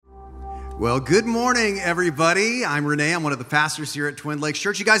Well, good morning, everybody. I'm Renee. I'm one of the pastors here at Twin Lakes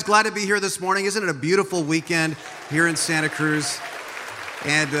Church. You guys glad to be here this morning? Isn't it a beautiful weekend here in Santa Cruz?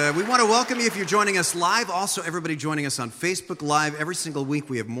 And we want to welcome you if you're joining us live. Also, everybody joining us on Facebook Live. Every single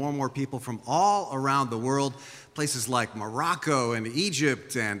week, we have more and more people from all around the world. Places like Morocco and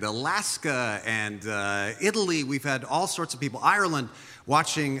Egypt and Alaska and Italy. We've had all sorts of people. Ireland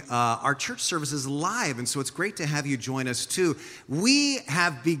watching our church services live, and so it's great to have you join us too. We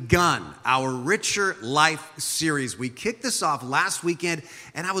have begun our Richer Life series. We kicked this off last weekend,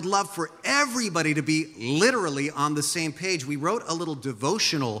 and I would love for everybody to be literally on the same page. We wrote a little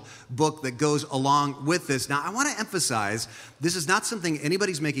devotional book that goes along with this. Now, I want to emphasize, this is not something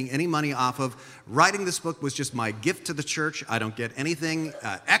anybody's making any money off of. Writing this book was just my gift to the church. I don't get anything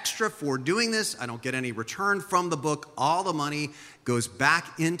extra for doing this. I don't get any return from the book. All the money goes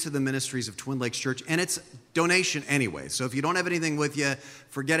back into the ministries of Twin Lakes Church, and it's donation anyway. So if you don't have anything with you,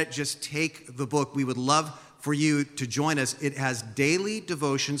 forget it. Just take the book. We would love for you to join us. It has daily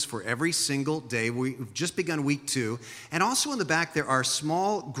devotions for every single day. We've just begun week 2. And also in the back, there are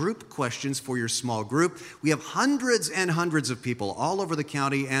small group questions for your small group. We have hundreds and hundreds of people all over the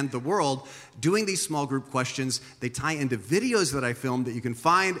county and the world doing these small group questions. They tie into videos that I filmed that you can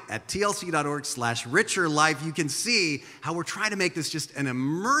find at tlc.org/richerlife. You can see how we're trying to make this just an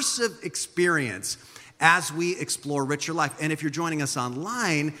immersive experience as we explore Richer Life. And if you're joining us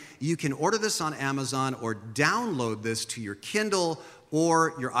online, you can order this on Amazon or download this to your Kindle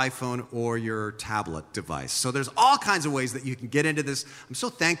or your iPhone or your tablet device. So there's all kinds of ways that you can get into this. I'm so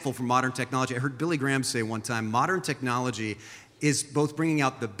thankful for modern technology. I heard Billy Graham say one time, modern technology is both bringing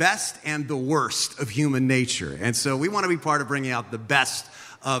out the best and the worst of human nature. And so we want to be part of bringing out the best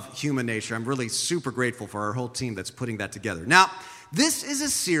of human nature. I'm really super grateful for our whole team that's putting that together. Now, this is a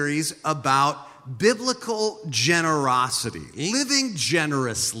series about biblical generosity, living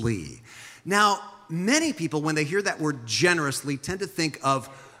generously. Now, many people, when they hear that word generously, tend to think of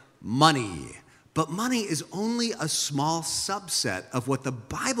money. But money is only a small subset of what the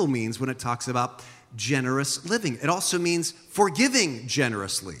Bible means when it talks about generous living. It also means forgiving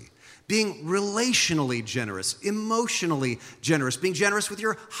generously, being relationally generous, emotionally generous, being generous with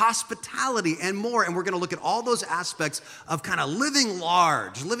your hospitality and more. And we're going to look at all those aspects of kind of living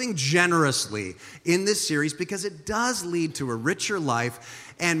large, living generously in this series because it does lead to a richer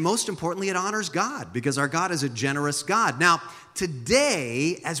life. And most importantly, it honors God because our God is a generous God. Now,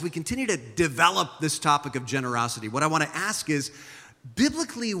 today, as we continue to develop this topic of generosity, what I want to ask is,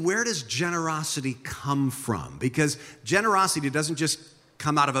 biblically, where does generosity come from? Because generosity doesn't just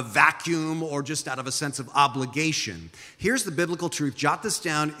come out of a vacuum or just out of a sense of obligation. Here's the biblical truth. Jot this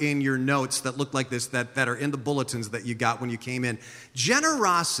down in your notes that look like this, that are in the bulletins that you got when you came in.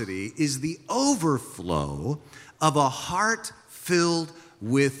 Generosity is the overflow of a heart filled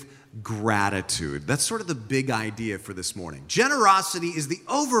with gratitude. That's sort of the big idea for this morning. Generosity is the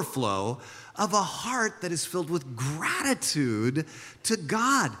overflow of a heart that is filled with gratitude to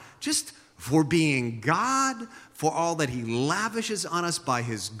God, just for being God, for all that He lavishes on us by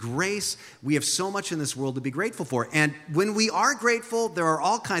His grace. We have so much in this world to be grateful for. And when we are grateful, there are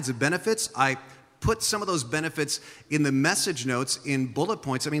all kinds of benefits. I put some of those benefits in the message notes in bullet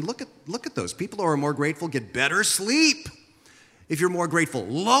points. I mean, look at those. People who are more grateful get better sleep. If you're more grateful,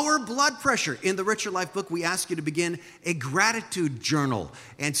 lower blood pressure. In the Richer Life book, we ask you to begin a gratitude journal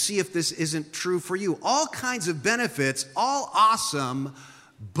and see if this isn't true for you. All kinds of benefits, all awesome,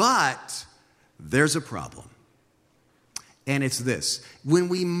 but there's a problem. And it's this: when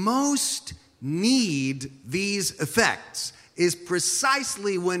we most need these effects is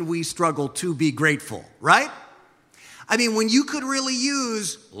precisely when we struggle to be grateful, right? I mean, when you could really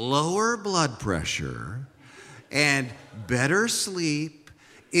use lower blood pressure and better sleep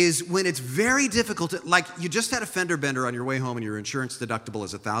is when it's very difficult to, like, you just had a fender bender on your way home and your insurance deductible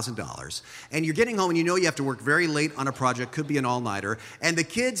is $1,000, and you're getting home and you know you have to work very late on a project, could be an all-nighter, and the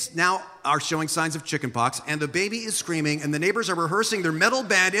kids now are showing signs of chickenpox, and the baby is screaming, and the neighbors are rehearsing their metal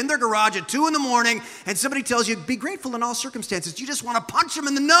band in their garage at 2 a.m, and somebody tells you, be grateful in all circumstances. You just want to punch them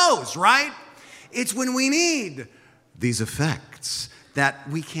in the nose, right? It's when we need these effects that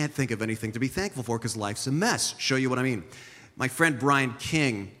we can't think of anything to be thankful for because life's a mess. Show you what I mean. My friend Brian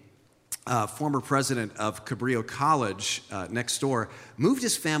King, former president of Cabrillo College next door, moved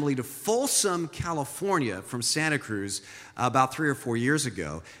his family to Folsom, California from Santa Cruz about 3 or 4 years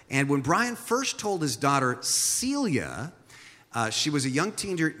ago. And when Brian first told his daughter, Celia, she was a young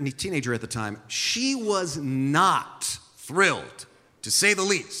teenager at the time, she was not thrilled, to say the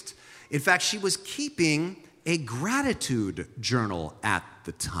least. In fact, she was keeping a gratitude journal at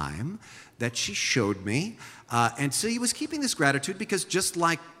the time that she showed me. And so he was keeping this gratitude because just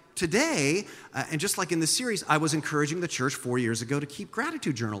like today, and just like in this series, I was encouraging the church 4 years ago to keep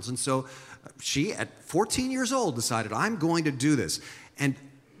gratitude journals. And so she, at 14 years old, decided, I'm going to do this. And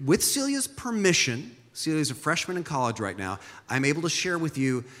with Celia's permission, Celia's a freshman in college right now, I'm able to share with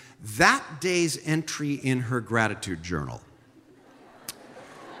you that day's entry in her gratitude journal.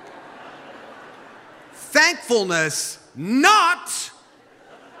 Thankfulness, not.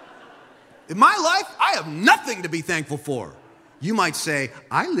 In my life, I have nothing to be thankful for. You might say,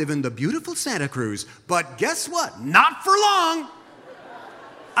 I live in the beautiful Santa Cruz, but guess what? Not for long.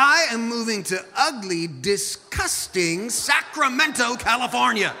 I am moving to ugly, disgusting Sacramento,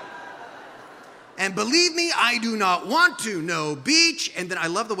 California. And believe me, I do not want to. No beach. And then I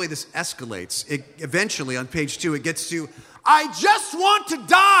love the way this escalates. Eventually, on page 2, it gets to, I just want to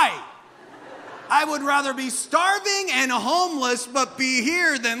die. I would rather be starving and homeless, but be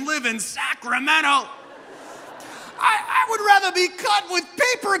here than live in Sacramento. I would rather be cut with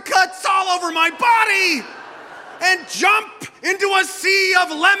paper cuts all over my body and jump into a sea of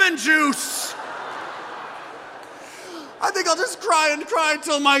lemon juice. I think I'll just cry and cry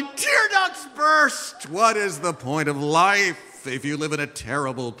until my tear ducts burst. What is the point of life if you live in a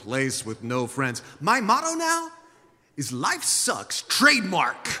terrible place with no friends? My motto now is life sucks,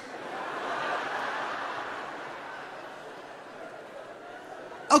 trademark.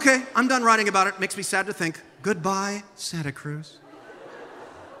 Okay, I'm done writing about it. Makes me sad to think. Goodbye, Santa Cruz.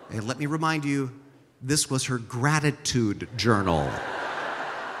 And let me remind you, this was her gratitude journal.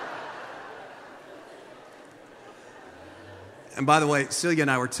 And by the way, Celia and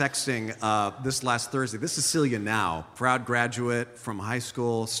I were texting this last Thursday. This is Celia now, proud graduate from high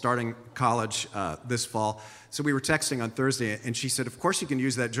school, starting college this fall. So we were texting on Thursday, and she said, of course you can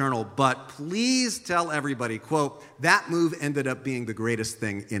use that journal, but please tell everybody, quote, that move ended up being the greatest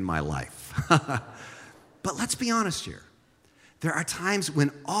thing in my life. But let's be honest here. There are times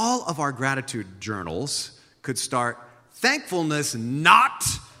when all of our gratitude journals could start, thankfulness not.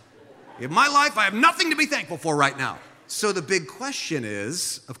 In my life, I have nothing to be thankful for right now. So the big question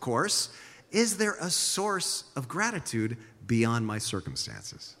is, of course, is there a source of gratitude beyond my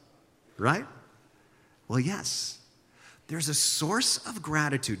circumstances? Right? Well, yes. There's a source of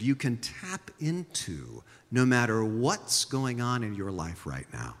gratitude you can tap into no matter what's going on in your life right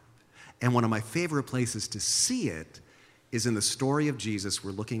now. And one of my favorite places to see it is in the story of Jesus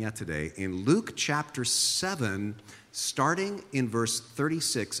we're looking at today in Luke chapter 7, starting in verse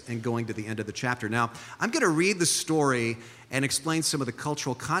 36 and going to the end of the chapter. Now, I'm going to read the story and explain some of the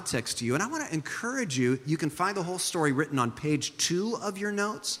cultural context to you. And I want to encourage you, you can find the whole story written on page 2 of your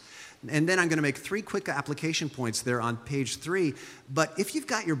notes. And then I'm going to make 3 quick application points there on page 3. But if you've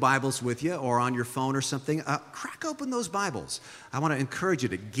got your Bibles with you or on your phone or something, crack open those Bibles. I want to encourage you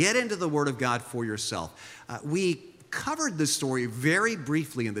to get into the Word of God for yourself. We covered this story very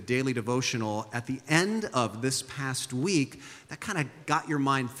briefly in the daily devotional at the end of this past week. That kind of got your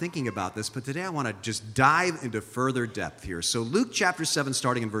mind thinking about this. But today I want to just dive into further depth here. So Luke chapter 7,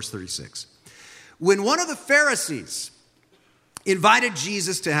 starting in verse 36. When one of the Pharisees invited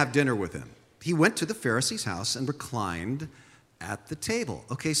Jesus to have dinner with him, he went to the Pharisee's house and reclined at the table.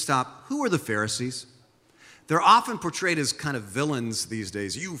 Okay, stop. Who are the Pharisees? They're often portrayed as kind of villains these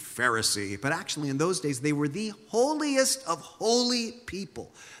days, you Pharisee. But actually, in those days, they were the holiest of holy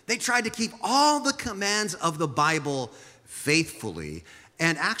people. They tried to keep all the commands of the Bible faithfully.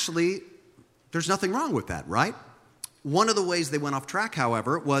 And actually, there's nothing wrong with that, right? One of the ways they went off track,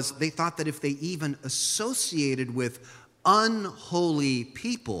 however, was they thought that if they even associated with unholy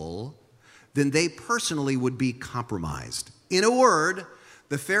people, then they personally would be compromised. In a word,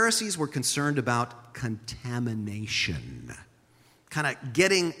 the Pharisees were concerned about contamination, kind of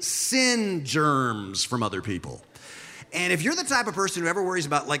getting sin germs from other people. And if you're the type of person who ever worries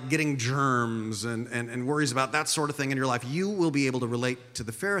about like getting germs and worries about that sort of thing in your life, you will be able to relate to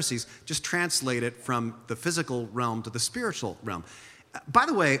the Pharisees. Just translate it from the physical realm to the spiritual realm. By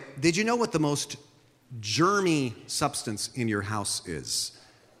the way, did you know what the most germy substance in your house is?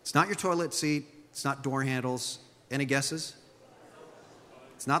 It's not your toilet seat. It's not door handles. Any guesses?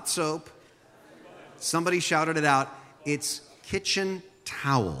 It's not soap. Somebody shouted it out. It's kitchen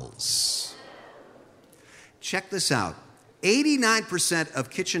towels. Check this out. 89% of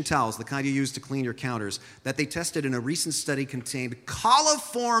kitchen towels, the kind you use to clean your counters, that they tested in a recent study contained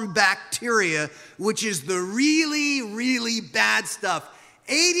coliform bacteria, which is the really, really bad stuff.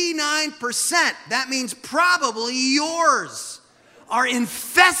 89%, that means probably yours, are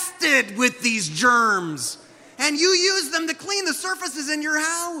infested with these germs. And you use them to clean the surfaces in your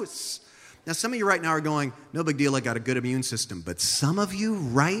house. Now, some of you right now are going, no big deal, I got a good immune system. But some of you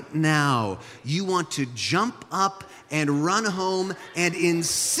right now, you want to jump up and run home and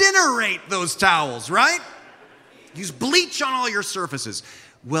incinerate those towels, right? Use bleach on all your surfaces.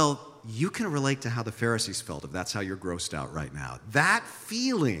 Well, you can relate to how the Pharisees felt if that's how you're grossed out right now. That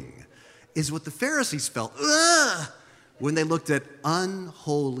feeling is what the Pharisees felt when they looked at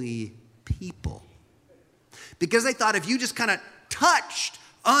unholy people. Because they thought if you just kind of touched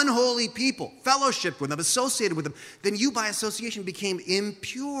unholy people, fellowship with them, associated with them, then you by association became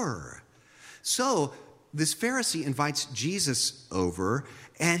impure. So this Pharisee invites Jesus over,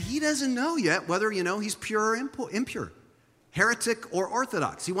 and he doesn't know yet whether, he's pure or impure, heretic or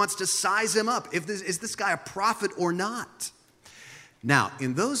orthodox. He wants to size him up. Is this guy a prophet or not? Now,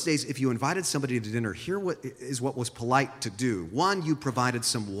 in those days, if you invited somebody to dinner, here what was polite to do. One, you provided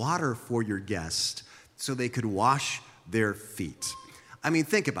some water for your guest so they could wash their feet. I mean,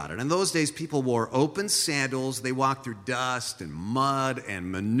 think about it. In those days, people wore open sandals. They walked through dust and mud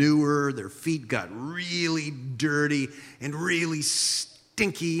and manure. Their feet got really dirty and really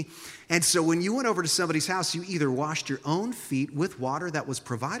stinky. And so when you went over to somebody's house, you either washed your own feet with water that was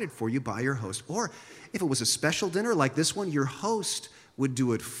provided for you by your host, or if it was a special dinner like this one, your host would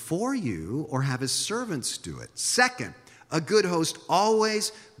do it for you or have his servants do it. Second, a good host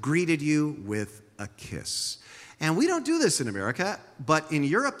always greeted you with a kiss. And we don't do this in America, but in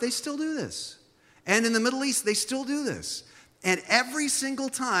Europe, they still do this. And in the Middle East, they still do this. And every single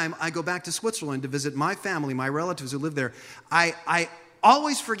time I go back to Switzerland to visit my family, my relatives who live there, I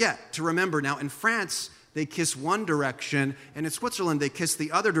always forget to remember. Now, in France, they kiss one direction, and in Switzerland, they kiss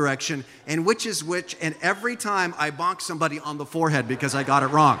the other direction, and which is which, and every time I bonk somebody on the forehead because I got it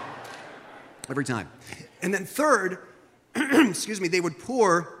wrong. Every time. And then third, they would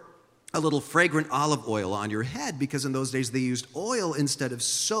pour a little fragrant olive oil on your head, because in those days they used oil instead of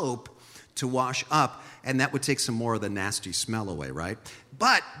soap to wash up, and that would take some more of the nasty smell away, right?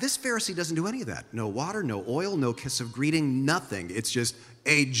 But this Pharisee doesn't do any of that. No water, no oil, no kiss of greeting, nothing. It's just,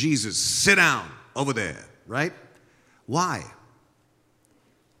 hey, Jesus, sit down over there, right? Why?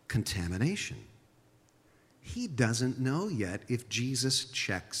 Contamination. He doesn't know yet if Jesus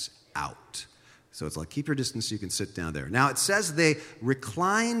checks out. So it's like, keep your distance so you can sit down there. Now, it says they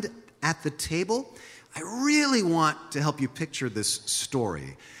reclined at the table. I really want to help you picture this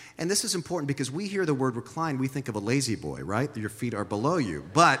story. And this is important because we hear the word recline, we think of a lazy boy, right? Your feet are below you.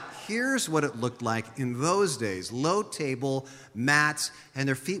 But here's what it looked like in those days. Low table, mats, and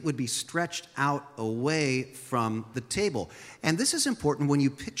their feet would be stretched out away from the table. And this is important when you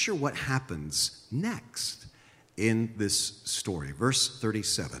picture what happens next in this story. Verse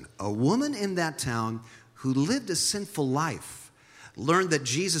 37, a woman in that town who lived a sinful life learned that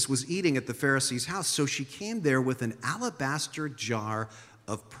Jesus was eating at the Pharisee's house, so she came there with an alabaster jar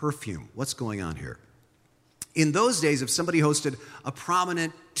of perfume. What's going on here? In those days, if somebody hosted a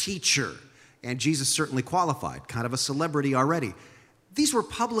prominent teacher, and Jesus certainly qualified, kind of a celebrity already, these were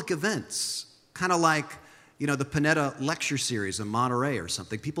public events, kind of like, the Panetta lecture series in Monterey or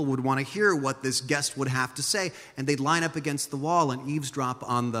something. People would want to hear what this guest would have to say, and they'd line up against the wall and eavesdrop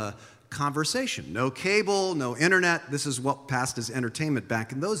on the conversation. No cable, no internet. This is what passed as entertainment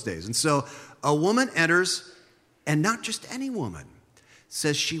back in those days. And so a woman enters, and not just any woman,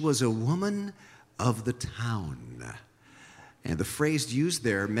 says she was a woman of the town. And the phrase used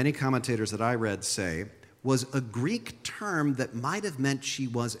there, many commentators that I read say, was a Greek term that might have meant she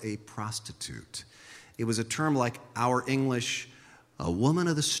was a prostitute. It was a term like our English, a woman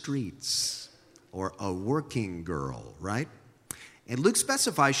of the streets, or a working girl, right? And Luke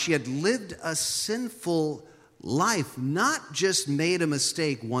specifies she had lived a sinful life, not just made a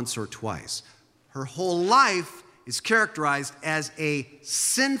mistake once or twice. Her whole life is characterized as a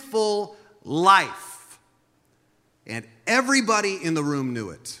sinful life. And everybody in the room knew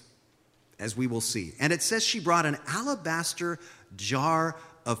it, as we will see. And it says she brought an alabaster jar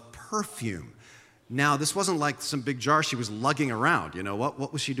of perfume. Now, this wasn't like some big jar she was lugging around.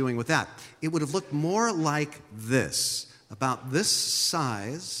 What was she doing with that? It would have looked more like this. About this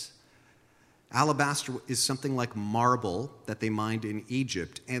size. Alabaster is something like marble that they mined in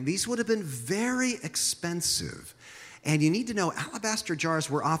Egypt, and these would have been very expensive. And you need to know, alabaster jars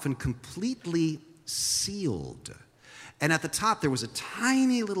were often completely sealed. And at the top, there was a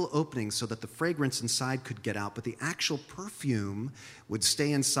tiny little opening so that the fragrance inside could get out, but the actual perfume would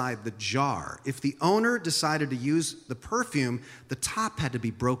stay inside the jar. If the owner decided to use the perfume, the top had to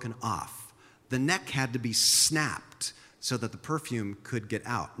be broken off. The neck had to be snapped so that the perfume could get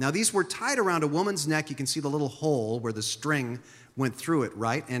out. Now, these were tied around a woman's neck. You can see the little hole where the string went through it,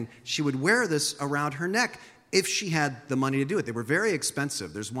 right? And she would wear this around her neck. if she had the money to do it. They were very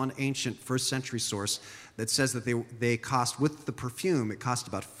expensive. There's one ancient first century source that says that they cost, with the perfume, it cost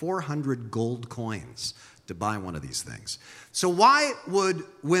about 400 gold coins to buy one of these things. So why would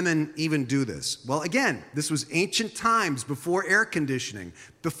women even do this? Well, again, this was ancient times, before air conditioning,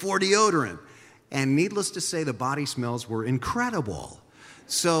 before deodorant. And needless to say, the body smells were incredible.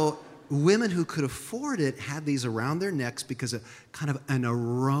 So women who could afford it had these around their necks because a kind of an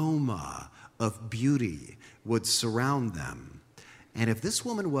aroma of beauty would surround them. And if this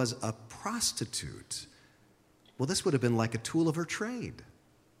woman was a prostitute, well, this would have been like a tool of her trade.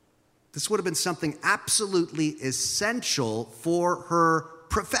 This would have been something absolutely essential for her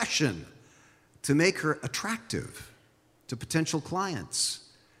profession to make her attractive to potential clients.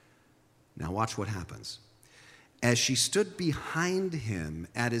 Now watch what happens. As she stood behind him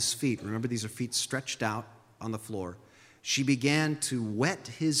at his feet, remember these are feet stretched out on the floor, she began to wet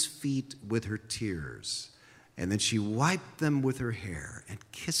his feet with her tears. And then she wiped them with her hair and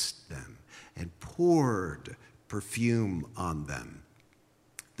kissed them and poured perfume on them.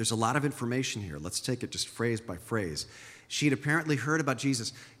 There's a lot of information here. Let's take it just phrase by phrase. She had apparently heard about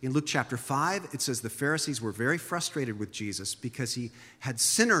Jesus. In Luke chapter 5, it says the Pharisees were very frustrated with Jesus because he had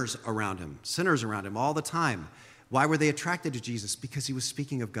sinners around him all the time. Why were they attracted to Jesus? Because he was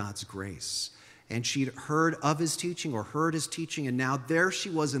speaking of God's grace. And she'd heard of his teaching or heard his teaching, and now there she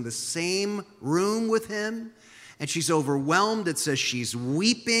was in the same room with him, and she's overwhelmed. It says she's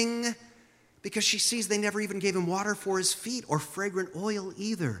weeping because she sees they never even gave him water for his feet or fragrant oil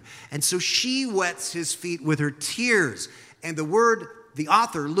either. And so she wets his feet with her tears. And the word the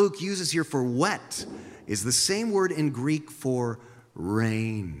author, Luke, uses here for wet is the same word in Greek for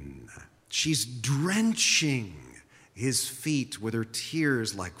rain. She's drenching his feet with her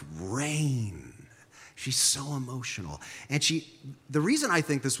tears like rain. She's so emotional. And the reason I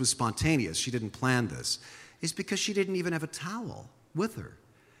think this was spontaneous, she didn't plan this, is because she didn't even have a towel with her.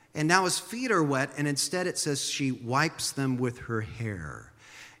 And now his feet are wet, and instead it says she wipes them with her hair.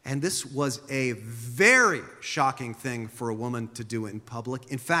 And this was a very shocking thing for a woman to do in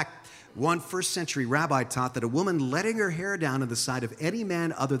public. In fact, one first century rabbi taught that a woman letting her hair down on the side of any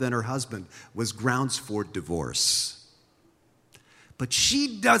man other than her husband was grounds for divorce. But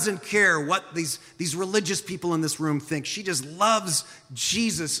she doesn't care what these religious people in this room think. She just loves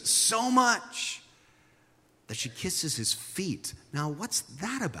Jesus so much that she kisses his feet. Now, what's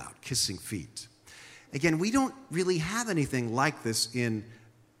that about, kissing feet? Again, we don't really have anything like this in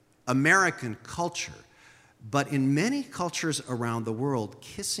American culture. But in many cultures around the world,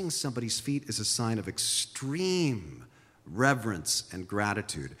 kissing somebody's feet is a sign of extreme reverence and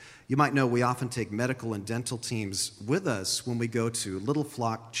gratitude. You might know we often take medical and dental teams with us when we go to Little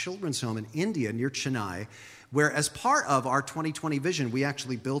Flock Children's Home in India near Chennai, where as part of our 2020 vision, we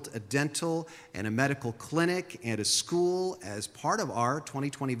actually built a dental and a medical clinic and a school as part of our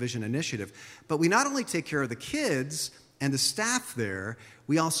 2020 vision initiative. But we not only take care of the kids and the staff there,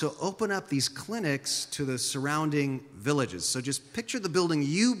 we also open up these clinics to the surrounding villages. So just picture the building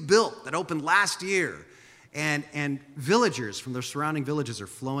you built that opened last year. And villagers from the surrounding villages are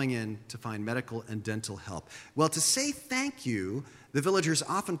flowing in to find medical and dental help. Well, to say thank you, the villagers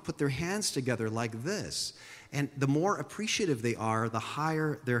often put their hands together like this. And the more appreciative they are, the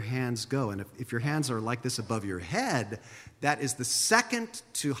higher their hands go. And if your hands are like this above your head, that is the second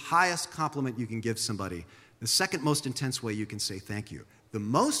to highest compliment you can give somebody. The second most intense way you can say thank you. The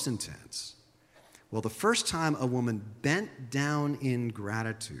most intense, well, the first time a woman bent down in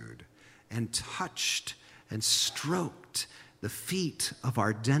gratitude and touched and stroked the feet of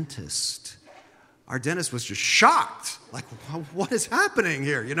our dentist was just shocked. Like, what is happening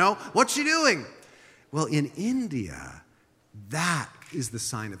here? What's she doing? Well, in India, that is the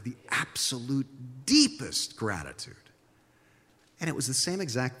sign of the absolute deepest gratitude. And it was the same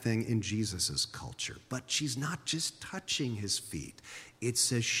exact thing in Jesus' culture. But she's not just touching his feet. It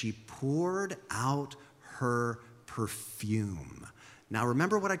says she poured out her perfume. Now,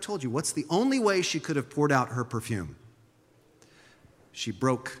 remember what I told you. What's the only way she could have poured out her perfume? She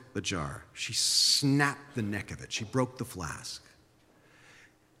broke the jar. She snapped the neck of it. She broke the flask.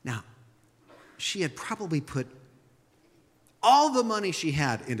 Now, she had probably put all the money she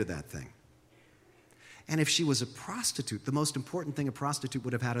had into that thing. And if she was a prostitute, the most important thing a prostitute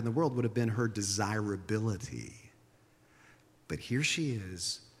would have had in the world would have been her desirability. But here she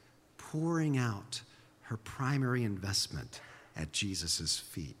is, pouring out her primary investment at Jesus'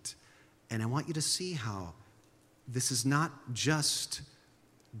 feet. And I want you to see how this is not just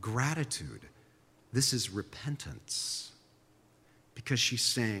gratitude. This is repentance. Because she's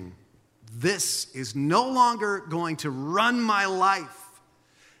saying, this is no longer going to run my life.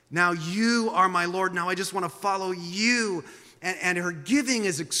 Now you are my Lord. Now I just want to follow you. And her giving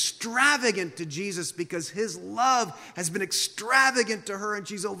is extravagant to Jesus because his love has been extravagant to her, and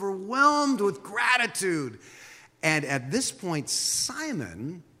she's overwhelmed with gratitude. And at this point,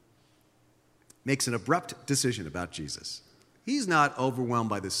 Simon makes an abrupt decision about Jesus. He's not overwhelmed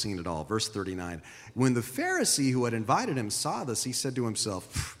by this scene at all. Verse 39, when the Pharisee who had invited him saw this, he said to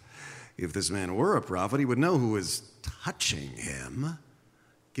himself, if this man were a prophet, he would know who is touching him,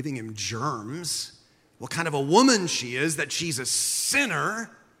 giving him germs, what kind of a woman she is, that she's a sinner.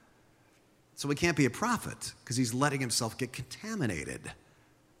 So he can't be a prophet because he's letting himself get contaminated.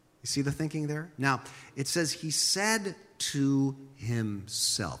 You see the thinking there? Now, it says he said to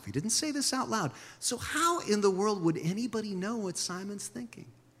himself. He didn't say this out loud. So how in the world would anybody know what Simon's thinking?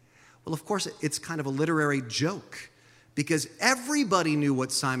 Well, of course, it's kind of a literary joke because everybody knew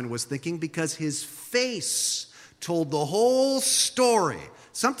what Simon was thinking because his face told the whole story.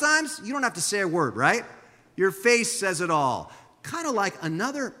 Sometimes you don't have to say a word, right? Your face says it all. Kind of like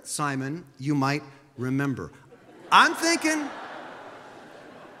another Simon you might remember. I'm thinking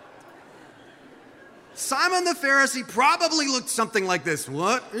Simon the Pharisee probably looked something like this.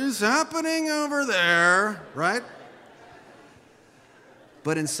 What is happening over there, right?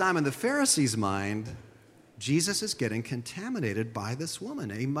 But in Simon the Pharisee's mind, Jesus is getting contaminated by this woman.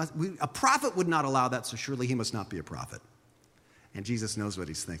 A prophet would not allow that, so surely he must not be a prophet. And Jesus knows what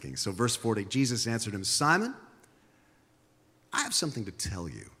he's thinking. So verse 40, Jesus answered him, Simon, I have something to tell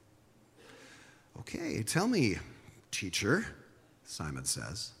you. Okay, tell me, teacher, Simon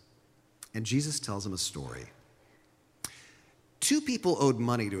says. And Jesus tells him a story. 2 people owed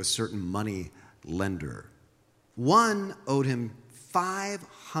money to a certain money lender. One owed him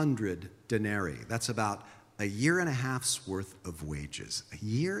 500 denarii. That's about a year and a half's worth of wages. A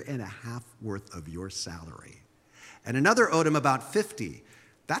year and a half worth of your salary. And another owed him about 50.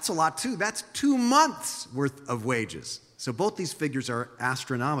 That's a lot too. That's 2 months worth of wages. So both these figures are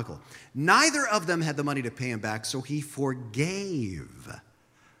astronomical. Neither of them had the money to pay him back, so he forgave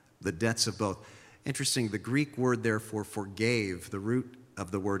the debts of both. Interesting, the Greek word there for forgave, the root of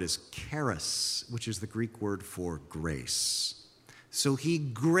the word is charis, which is the Greek word for grace. So he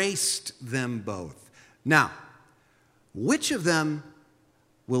graced them both. Now, which of them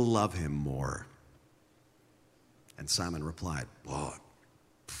will love him more? And Simon replied, well,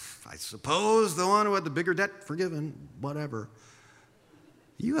 I suppose the one who had the bigger debt forgiven, whatever.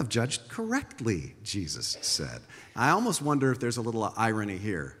 You have judged correctly, Jesus said. I almost wonder if there's a little irony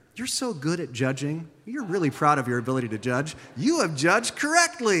here. You're so good at judging. You're really proud of your ability to judge. You have judged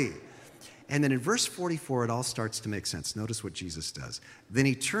correctly. And then in verse 44, it all starts to make sense. Notice what Jesus does. Then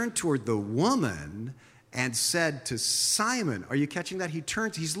he turned toward the woman and said to Simon, are you catching that?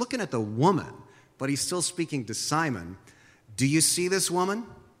 He's looking at the woman, but he's still speaking to Simon. Do you see this woman?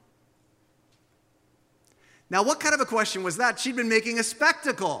 Now, what kind of a question was that? She'd been making a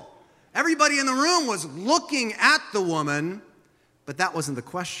spectacle. Everybody in the room was looking at the woman, but that wasn't the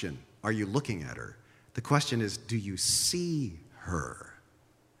question. Are you looking at her? The question is, do you see her?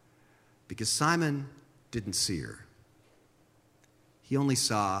 Because Simon didn't see her. He only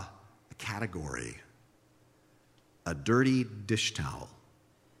saw a category, a dirty dish towel.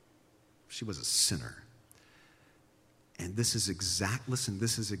 She was a sinner. And this is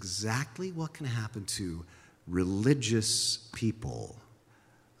exactly what can happen to religious people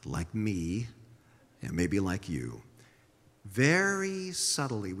like me and maybe like you. Very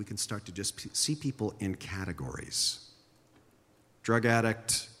subtly, we can start to just see people in categories. Drug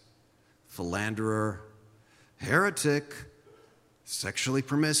addict, philanderer, heretic, sexually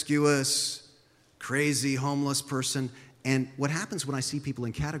promiscuous, crazy homeless person. And what happens when I see people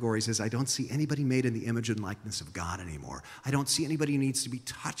in categories is I don't see anybody made in the image and likeness of God anymore. I don't see anybody who needs to be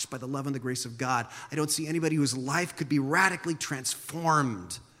touched by the love and the grace of God. I don't see anybody whose life could be radically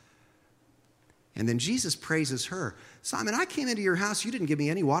transformed. And then Jesus praises her. Simon, I came into your house. You didn't give me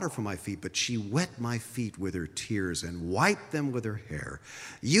any water for my feet, but she wet my feet with her tears and wiped them with her hair.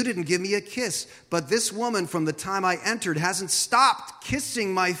 You didn't give me a kiss, but this woman from the time I entered hasn't stopped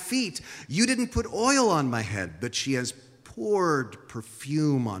kissing my feet. You didn't put oil on my head, but she has poured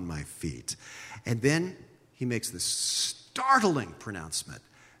perfume on my feet. And then he makes this startling pronouncement.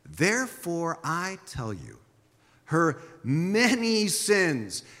 Therefore, I tell you, her many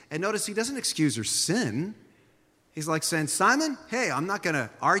sins. And notice he doesn't excuse her sin. He's like saying, Simon, hey, I'm not going to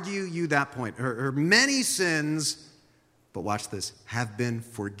argue you that point. Her many sins, but watch this, have been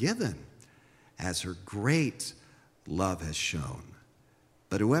forgiven as her great love has shown.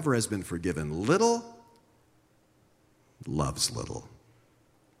 But whoever has been forgiven little loves little.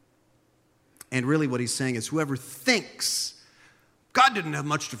 And really what he's saying is whoever thinks God didn't have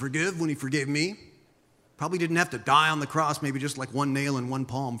much to forgive when he forgave me. Probably didn't have to die on the cross, maybe just like one nail in one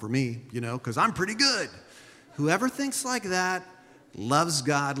palm for me, because I'm pretty good. Whoever thinks like that loves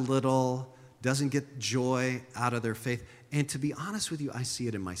God little, doesn't get joy out of their faith. And to be honest with you, I see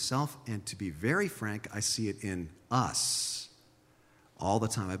it in myself, and to be very frank, I see it in us all the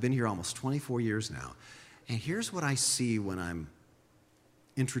time. I've been here almost 24 years now, and here's what I see when I'm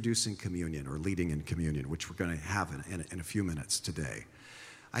introducing communion or leading in communion, which we're going to have in a few minutes today.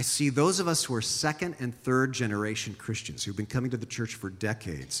 I see those of us who are second and third generation Christians who've been coming to the church for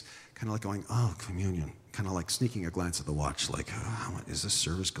decades, kind of like going, oh, communion, kind of like sneaking a glance at the watch, like, oh, is this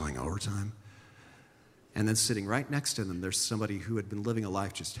service going overtime? And then sitting right next to them, there's somebody who had been living a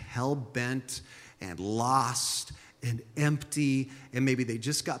life just hell-bent and lost and empty, and maybe they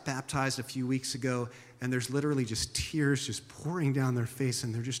just got baptized a few weeks ago, and there's literally just tears just pouring down their face,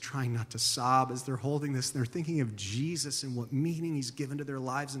 and they're just trying not to sob as they're holding this, and they're thinking of Jesus and what meaning he's given to their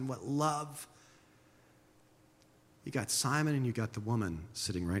lives and what love. You got Simon and you got the woman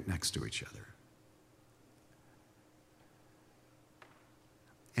sitting right next to each other.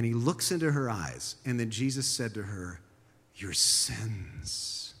 And he looks into her eyes, and then Jesus said to her, your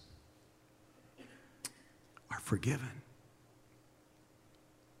sins are forgiven.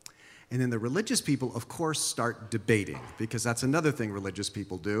 And then the religious people, of course, start debating, because that's another thing religious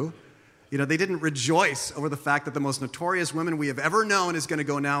people do. They didn't rejoice over the fact that the most notorious woman we have ever known is going to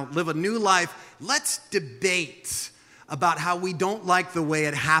go now live a new life. Let's debate about how we don't like the way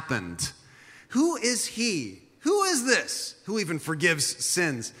it happened. Who is he? Who is this who even forgives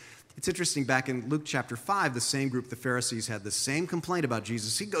sins? It's interesting, back in Luke chapter 5, the same group, the Pharisees, had the same complaint about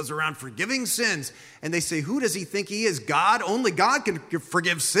Jesus. He goes around forgiving sins. And they say, who does he think he is? God? Only God can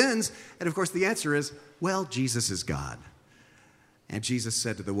forgive sins. And of course, the answer is, well, Jesus is God. And Jesus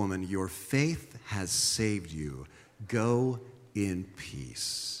said to the woman, your faith has saved you. Go in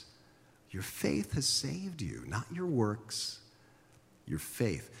peace. Your faith has saved you, not your works, your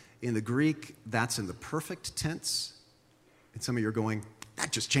faith. In the Greek, that's in the perfect tense. And some of you are going,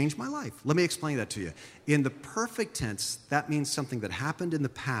 that just changed my life. Let me explain that to you. In the perfect tense, that means something that happened in the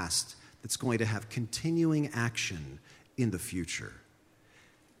past that's going to have continuing action in the future.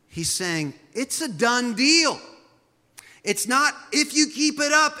 He's saying, it's a done deal. It's not, if you keep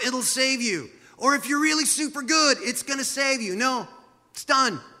it up, it'll save you. Or if you're really super good, it's going to save you. No, it's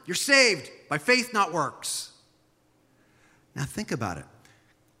done. You're saved by faith, not works. Now think about it.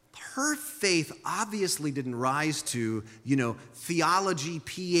 Her faith obviously didn't rise to, theology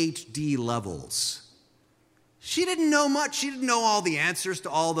PhD levels. She didn't know much. She didn't know all the answers to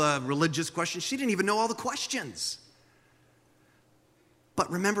all the religious questions. She didn't even know all the questions.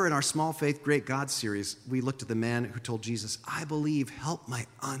 But remember, in our Small Faith, Great God series, we looked at the man who told Jesus, I believe, help my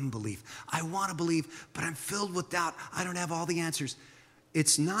unbelief. I want to believe, but I'm filled with doubt. I don't have all the answers.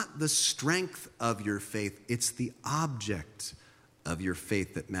 It's not the strength of your faith. It's the object of your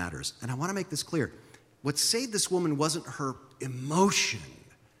faith that matters. And I want to make this clear. What saved this woman wasn't her emotion.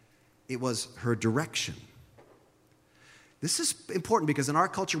 It was her direction. This is important because in our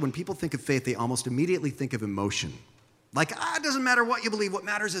culture, when people think of faith, they almost immediately think of emotion. Like, it doesn't matter what you believe. What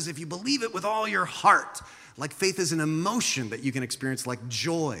matters is if you believe it with all your heart. Like faith is an emotion that you can experience, like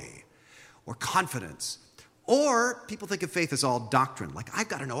joy or confidence. Or people think of faith as all doctrine. Like, I've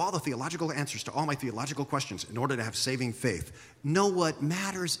got to know all the theological answers to all my theological questions in order to have saving faith. No, what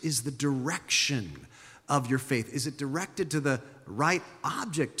matters is the direction of your faith. Is it directed to the right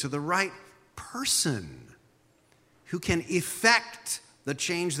object, to the right person who can effect the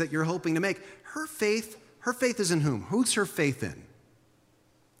change that you're hoping to make? Her faith is in whom? Who's her faith in?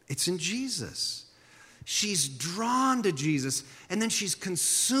 It's in Jesus. She's drawn to Jesus, and then she's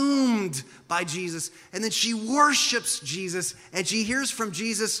consumed by Jesus, and then she worships Jesus, and she hears from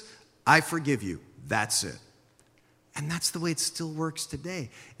Jesus, I forgive you. That's it. And that's the way it still works today.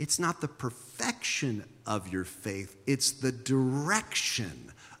 It's not the perfection of your faith. It's the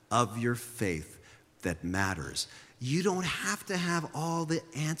direction of your faith that matters. You don't have to have all the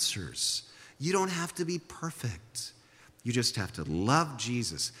answers. You don't have to be perfect. You just have to love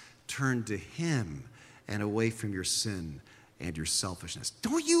Jesus, turn to him, and away from your sin and your selfishness.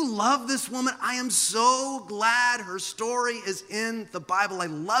 Don't you love this woman? I am so glad her story is in the Bible. I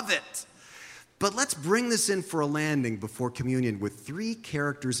love it. But let's bring this in for a landing before communion with 3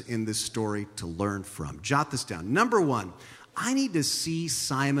 characters in this story to learn from. Jot this down. Number 1, I need to see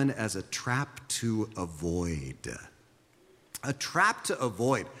Simon as a trap to avoid. A trap to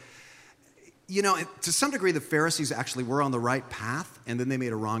avoid. To some degree, the Pharisees actually were on the right path, and then they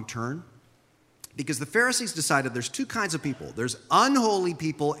made a wrong turn. Because the Pharisees decided there's two kinds of people. There's unholy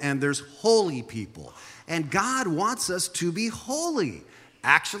people and there's holy people. And God wants us to be holy.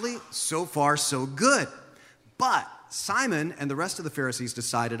 Actually, so far, so good. But Simon and the rest of the Pharisees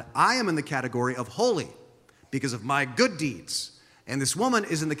decided, I am in the category of holy because of my good deeds. And this woman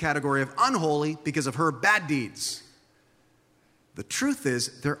is in the category of unholy because of her bad deeds. The truth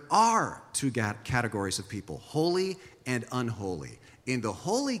is, there are two categories of people, holy and unholy. In the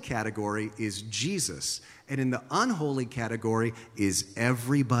holy category is Jesus, and in the unholy category is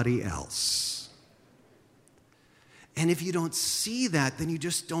everybody else. And if you don't see that, then you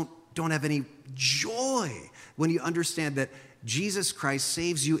just don't have any joy when you understand that Jesus Christ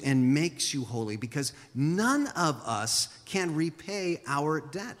saves you and makes you holy, because none of us can repay our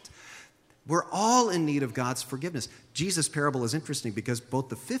debt. We're all in need of God's forgiveness. Jesus' parable is interesting because both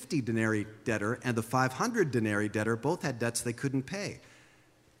the 50 denarii debtor and the 500 denarii debtor both had debts they couldn't pay.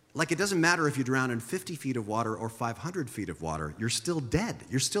 Like, it doesn't matter if you drown in 50 feet of water or 500 feet of water. You're still dead.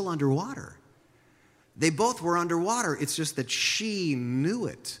 You're still underwater. They both were underwater. It's just that she knew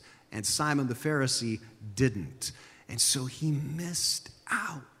it, and Simon the Pharisee didn't. And so he missed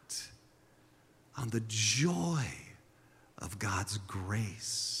out on the joy of God's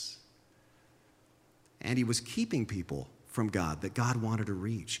grace. And he was keeping people from God that God wanted to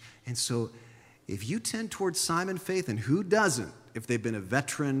reach. And so if you tend towards Simon faith, and who doesn't, if they've been a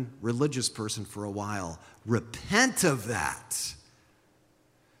veteran religious person for a while, repent of that.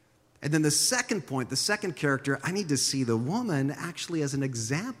 And then the second point, the second character, I need to see the woman actually as an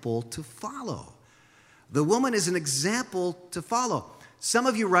example to follow. The woman is an example to follow. Some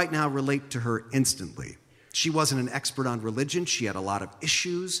of you right now relate to her instantly. She wasn't an expert on religion. She had a lot of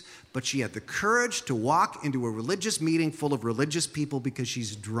issues, but she had the courage to walk into a religious meeting full of religious people because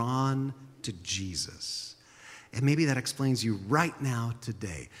she's drawn to Jesus. And maybe that explains you right now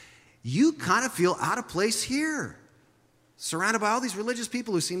today. You kind of feel out of place here, surrounded by all these religious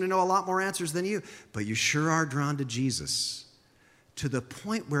people who seem to know a lot more answers than you, but you sure are drawn to Jesus, to the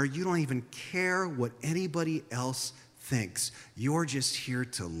point where you don't even care what anybody else thinks. You're just here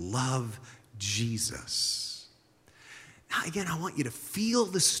to love Jesus. Now, again, I want you to feel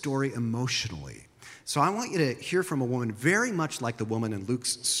the story emotionally. So I want you to hear from a woman very much like the woman in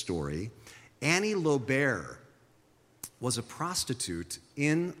Luke's story. Annie Lobert was a prostitute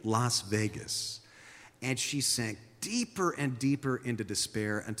in Las Vegas, and she sank deeper and deeper into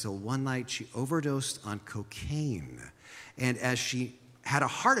despair until one night she overdosed on cocaine. And as she had a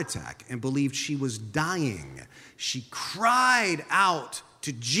heart attack and believed she was dying, she cried out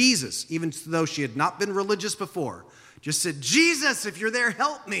to Jesus, even though she had not been religious before. Just said, Jesus, if you're there,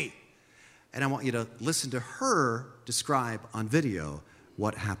 help me. And I want you to listen to her describe on video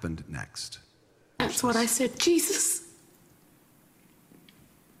what happened next. That's what I said, Jesus.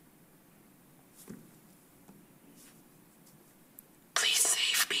 Please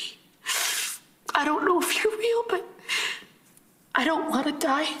save me. I don't know if you're real, but I don't want to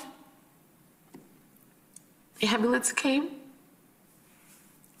die. The ambulance came,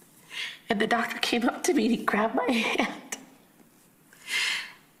 and the doctor came up to me and he grabbed my hand.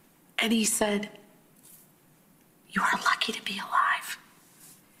 And he said, you are lucky to be alive.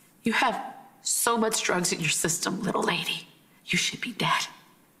 You have so much drugs in your system, little lady. You should be dead.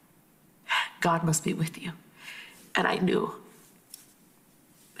 God must be with you. And I knew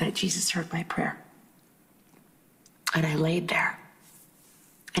that Jesus heard my prayer. And I laid there,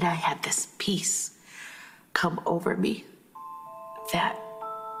 and I had this peace come over me that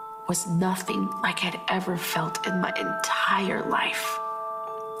was nothing like I'd ever felt in my entire life.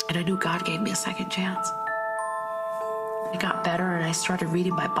 And I knew God gave me a second chance. I got better and I started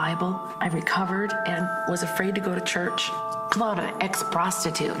reading my Bible. I recovered and was afraid to go to church. I'm not an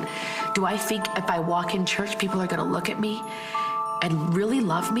ex-prostitute. Do I think if I walk in church, people are gonna look at me and really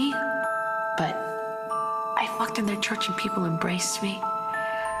love me? But I walked in that church and people embraced me.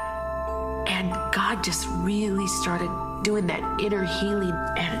 And God just really started doing that inner healing,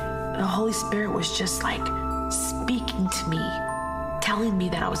 and the Holy Spirit was just like speaking to me, telling me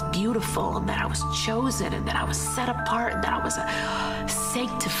that I was beautiful and that I was chosen and that I was set apart and that I was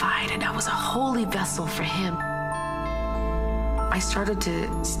sanctified and I was a holy vessel for Him. I started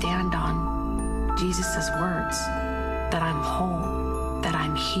to stand on Jesus' words, that I'm whole, that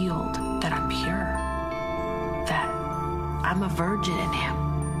I'm healed, that I'm pure, that I'm a virgin in Him.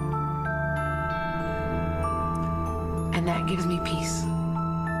 And that gives me peace.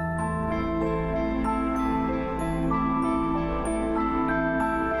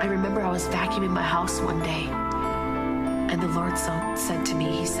 I remember I was vacuuming my house one day, and the Lord said to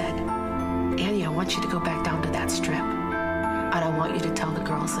me, He said, Annie, I want you to go back down to that strip, and I want you to tell the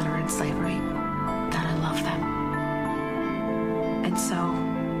girls that are in slavery love them. And so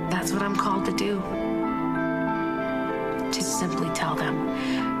that's what I'm called to do. To simply tell them,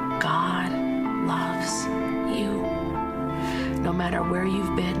 God loves you. No matter where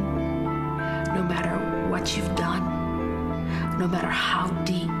you've been, no matter what you've done, no matter how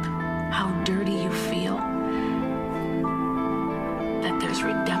deep, how dirty you feel, that there's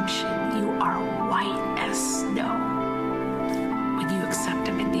redemption. You are white as snow when you accept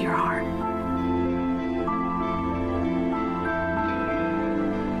him into your heart.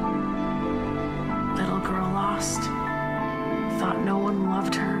 Little girl lost, thought no one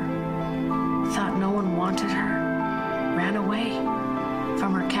loved her, thought no one wanted her, ran away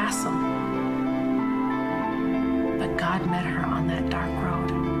from her castle. But God met her on that dark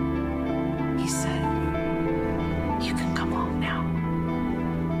road. He said, you can come home now.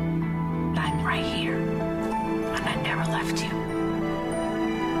 I'm right here, and I never left you.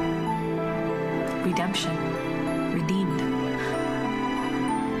 Redemption, redeemed,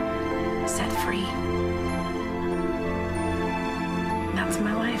 set free. That's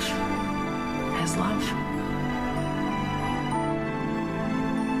my life, as love.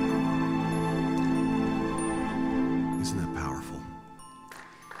 Isn't that powerful?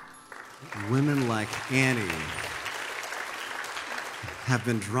 Women like Annie have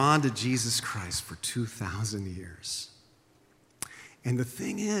been drawn to Jesus Christ for 2,000 years. And the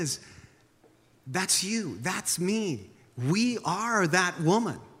thing is, that's you, that's me. We are that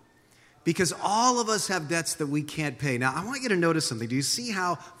woman. Because all of us have debts that we can't pay. Now, I want you to notice something. Do you see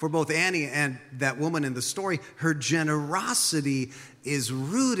how, for both Annie and that woman in the story, her generosity is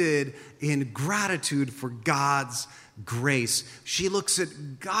rooted in gratitude for God's grace? She looks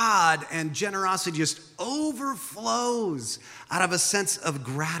at God, and generosity just overflows out of a sense of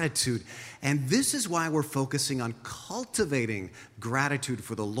gratitude. And this is why we're focusing on cultivating gratitude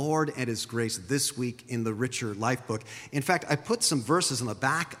for the Lord and His grace this week in the Richer Life book. In fact, I put some verses on the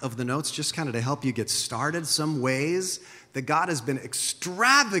back of the notes just kind of to help you get started, some ways that God has been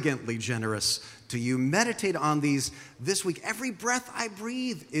extravagantly generous to you. Meditate on these this week. Every breath I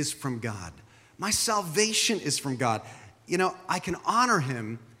breathe is from God. My salvation is from God. You know, I can honor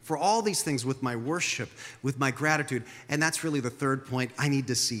Him for all these things with my worship, with my gratitude. And that's really the third point. I need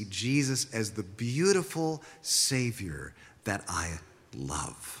to see Jesus as the beautiful Savior that I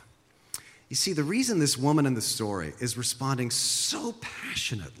love. You see, the reason this woman in the story is responding so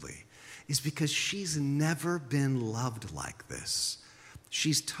passionately is because she's never been loved like this.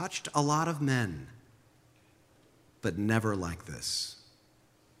 She's touched a lot of men, but never like this.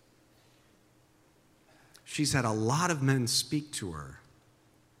 She's had a lot of men speak to her,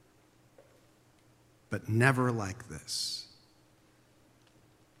 but never like this.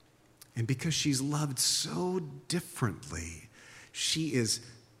 And because she's loved so differently, she is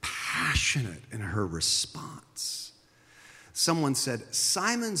passionate in her response. Someone said,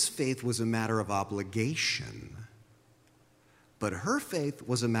 Simon's faith was a matter of obligation, but her faith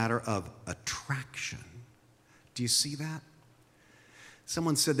was a matter of attraction. Do you see that?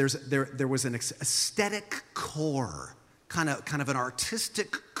 Someone said there was an aesthetic core, kind of an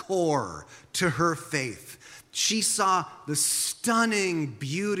artistic core to her faith. She saw the stunning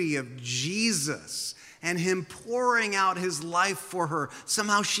beauty of Jesus and Him pouring out His life for her.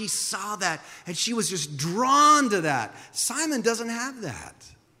 Somehow she saw that, and she was just drawn to that. Simon doesn't have that.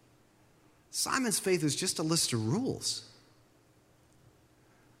 Simon's faith is just a list of rules.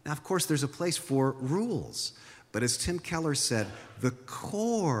 Now, of course, there's a place for rules. But as Tim Keller said, the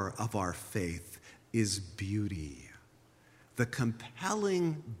core of our faith is beauty. The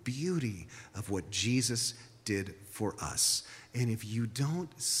compelling beauty of what Jesus did for us. And if you don't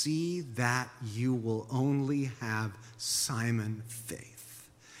see that, you will only have Simon faith.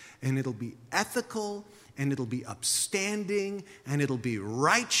 And it'll be ethical, and it'll be upstanding, and it'll be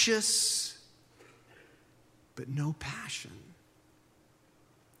righteous, but no passion,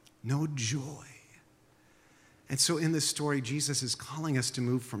 no joy. And so in this story, Jesus is calling us to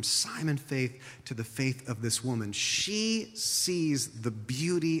move from Simon faith to the faith of this woman. She sees the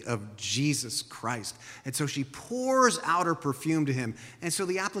beauty of Jesus Christ. And so she pours out her perfume to Him. And so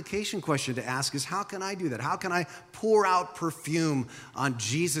the application question to ask is, how can I do that? How can I pour out perfume on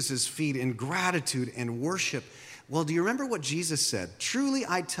Jesus' feet in gratitude and worship? Well, do you remember what Jesus said? Truly,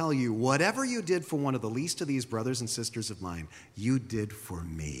 I tell you, whatever you did for one of the least of these brothers and sisters of mine, you did for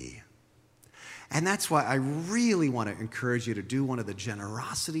me. And that's why I really want to encourage you to do one of the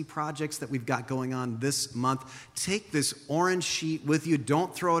generosity projects that we've got going on this month. Take this orange sheet with you.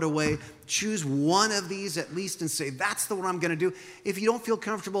 Don't throw it away. Choose one of these at least and say, that's the one I'm going to do. If you don't feel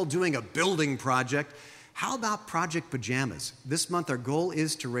comfortable doing a building project, How about Project Pajamas? This month, our goal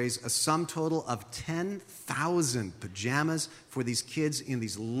is to raise a sum total of 10,000 pajamas for these kids in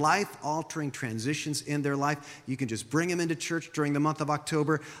these life-altering transitions in their life. You can just bring them into church during the month of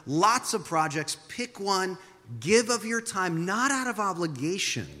October. Lots of projects. Pick one. Give of your time, not out of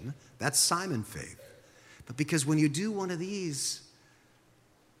obligation. That's Simon faith. But because when you do one of these,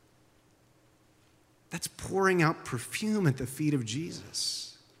 that's pouring out perfume at the feet of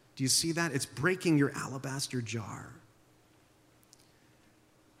Jesus. Do you see that? It's breaking your alabaster jar.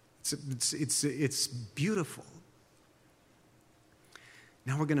 It's beautiful.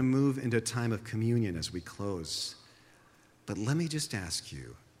 Now we're going to move into a time of communion as we close. But let me just ask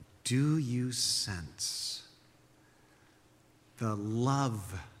you, do you sense the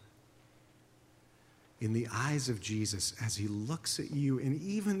love in the eyes of Jesus as he looks at you, and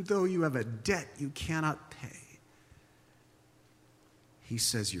even though you have a debt you cannot pay, he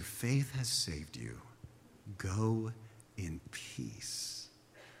says, your faith has saved you. Go in peace.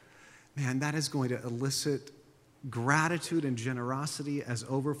 Man, that is going to elicit gratitude and generosity as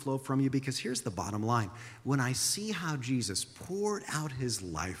overflow from you, because here's the bottom line. When I see how Jesus poured out his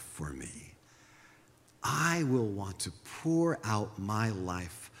life for me, I will want to pour out my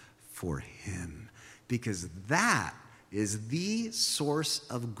life for him, because that is the source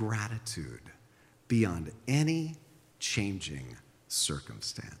of gratitude beyond any changing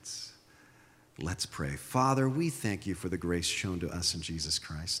circumstance. Let's pray. Father, we thank you for the grace shown to us in Jesus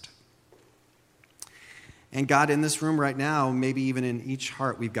Christ. And God, in this room right now, maybe even in each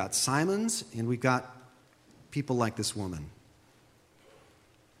heart, we've got Simons and we've got people like this woman.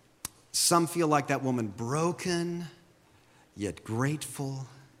 Some feel like that woman, broken, yet grateful.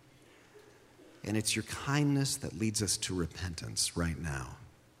 And it's your kindness that leads us to repentance right now.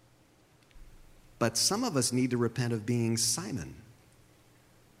 But some of us need to repent of being Simon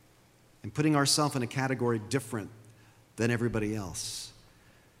and putting ourselves in a category different than everybody else.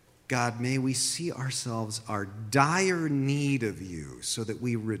 God, may we see ourselves our dire need of you so that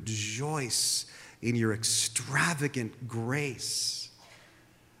we rejoice in your extravagant grace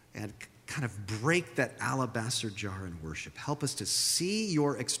and kind of break that alabaster jar in worship. Help us to see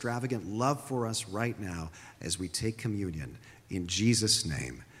your extravagant love for us right now as we take communion. In Jesus'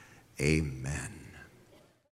 name, amen.